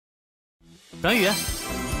短语，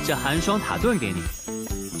这寒霜塔盾给你，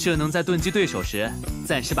这能在盾击对手时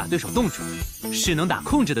暂时把对手冻住，是能打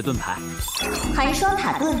控制的盾牌。寒霜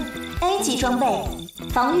塔盾 A 级装备，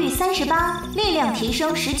防御38，力量提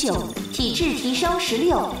升19，体质提升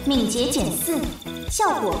16，敏捷减4。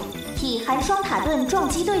效果：以寒霜塔盾撞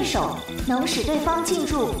击对手，能使对方进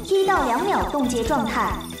入1到2秒冻结状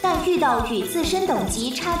态，但遇到与自身等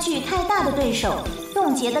级差距太大的对手，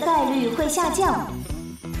冻结的概率会下降。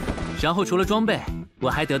然后除了装备，我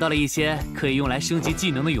还得到了一些可以用来升级技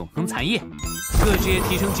能的永恒残叶。各职业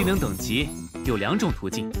提升技能等级有2种途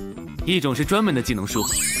径，一种是专门的技能书，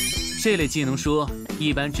这类技能书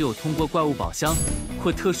一般只有通过怪物宝箱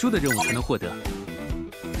或特殊的任务才能获得。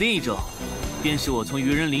另一种便是我从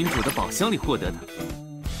愚人领主的宝箱里获得的，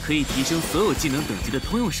可以提升所有技能等级的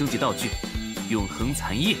通用升级道具——永恒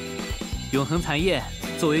残叶。永恒残叶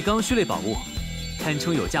作为刚需类宝物，堪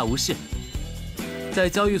称有价无市。在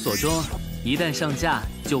交易所中，一旦上架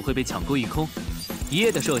就会被抢购一空，1页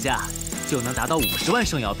的售价就能达到50万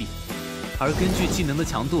圣瑶币。而根据技能的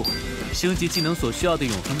强度，升级技能所需要的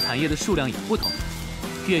永恒残叶的数量也不同。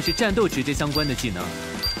越是战斗直接相关的技能，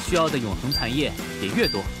需要的永恒残叶也越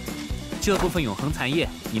多。这部分永恒残叶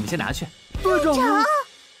你们先拿去。队长，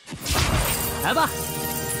来吧，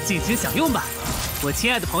尽情享用吧，我亲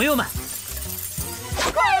爱的朋友们。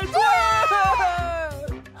快退！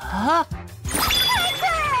啊！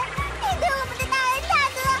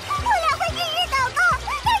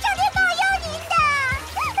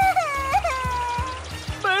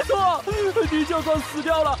你就算死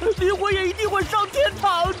掉了，灵魂也一定会上天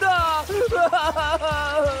堂的。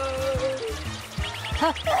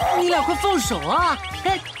你俩快放手啊！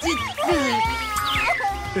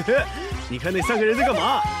你看那3个人在干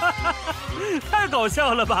嘛？太搞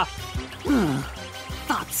笑了吧！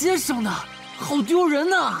大街上的，好丢人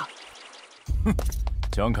呐！哼，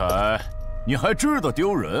江凯，你还知道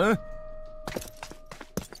丢人？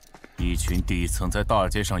一群底层在大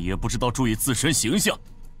街上也不知道注意自身形象。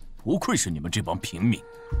不愧是你们这帮平民！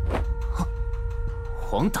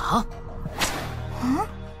黄达，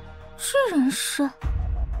这人是？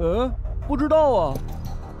不知道啊。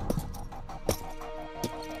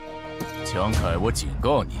江凯，我警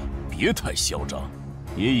告你，别太嚣张！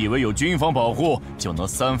别以为有军方保护就能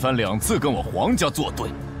3番2次跟我黄家作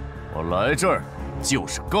对。我来这儿就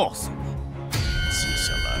是告诉你，接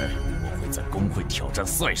下来我会在工会挑战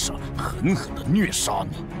赛上狠狠地虐杀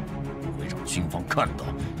你。会让军方看到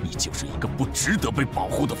你就是一个不值得被保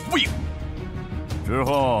护的废物。之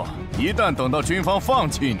后，一旦等到军方放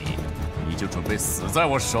弃你，你就准备死在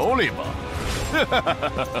我手里吧。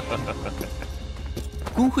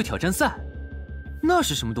工会挑战赛，那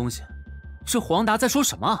是什么东西？这黄达在说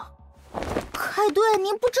什么？凯队，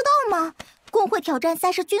您不知道吗？工会挑战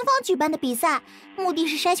赛是军方举办的比赛，目的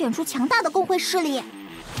是筛选出强大的工会势力。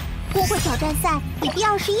工会挑战赛以第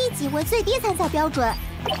21级为最低参赛标准，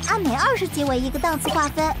按每20级为1个档次划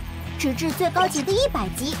分，直至最高级的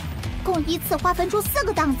100级，共依次划分出4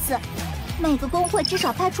个档次。每个工会至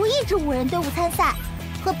少派出1支5人队伍参赛，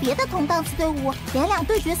和别的同档次队伍连2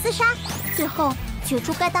对决厮杀，最后决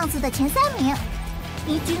出该档次的前3名。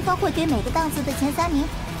因军方会给每个档次的前3名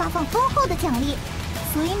发放丰厚的奖励，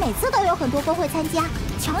所以每次都有很多工会参加，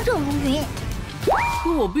强者如云。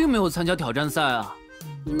可我并没有参加挑战赛啊，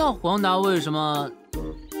那黄达为什么？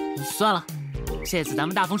算了，这次咱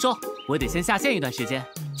们大丰收，我得先下线一段时间，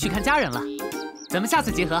去看家人了。咱们下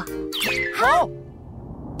次集合。好。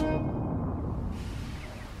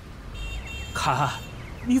凯，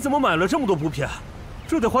你怎么买了这么多补品？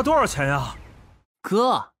这得花多少钱呀？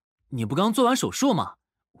哥，你不刚做完手术吗？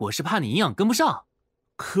我是怕你营养跟不上。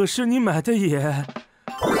可是你买的也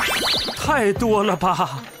太多了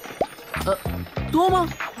吧？多吗？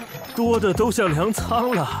多的都像粮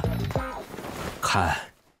仓了。凯，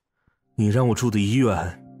你让我住的医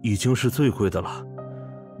院已经是最贵的了，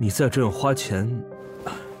你再这样花钱，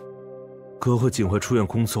哥会尽快出院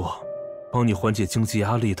工作，帮你缓解经济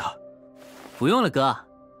压力的。不用了，哥。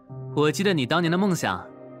我记得你当年的梦想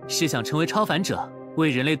是想成为超凡者，为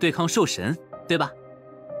人类对抗兽神，对吧？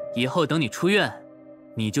以后等你出院，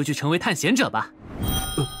你就去成为探险者吧。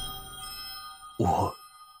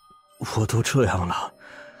我都这样了，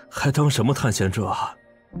还当什么探险者啊？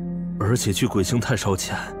而且去鬼星太烧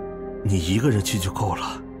钱，你一个人去就够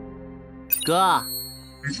了。哥，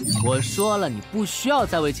我说了，你不需要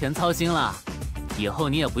再为钱操心了，以后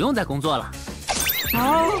你也不用再工作了。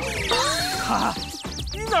啊！卡，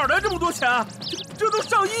你哪来这么多钱？这都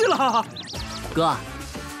上亿了！哥，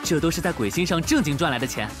这都是在鬼星上正经赚来的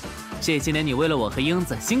钱。这些年你为了我和英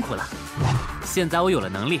子辛苦了，现在我有了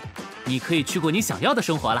能力，你可以去过你想要的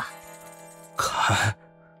生活了。凯，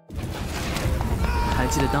还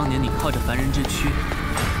记得当年你靠着凡人之躯，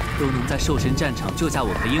都能在兽神战场救下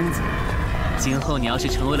我和英子。今后你要是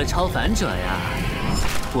成为了超凡者呀，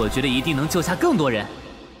我觉得一定能救下更多人。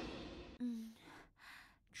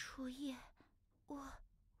初夜，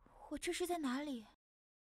我这是在哪里？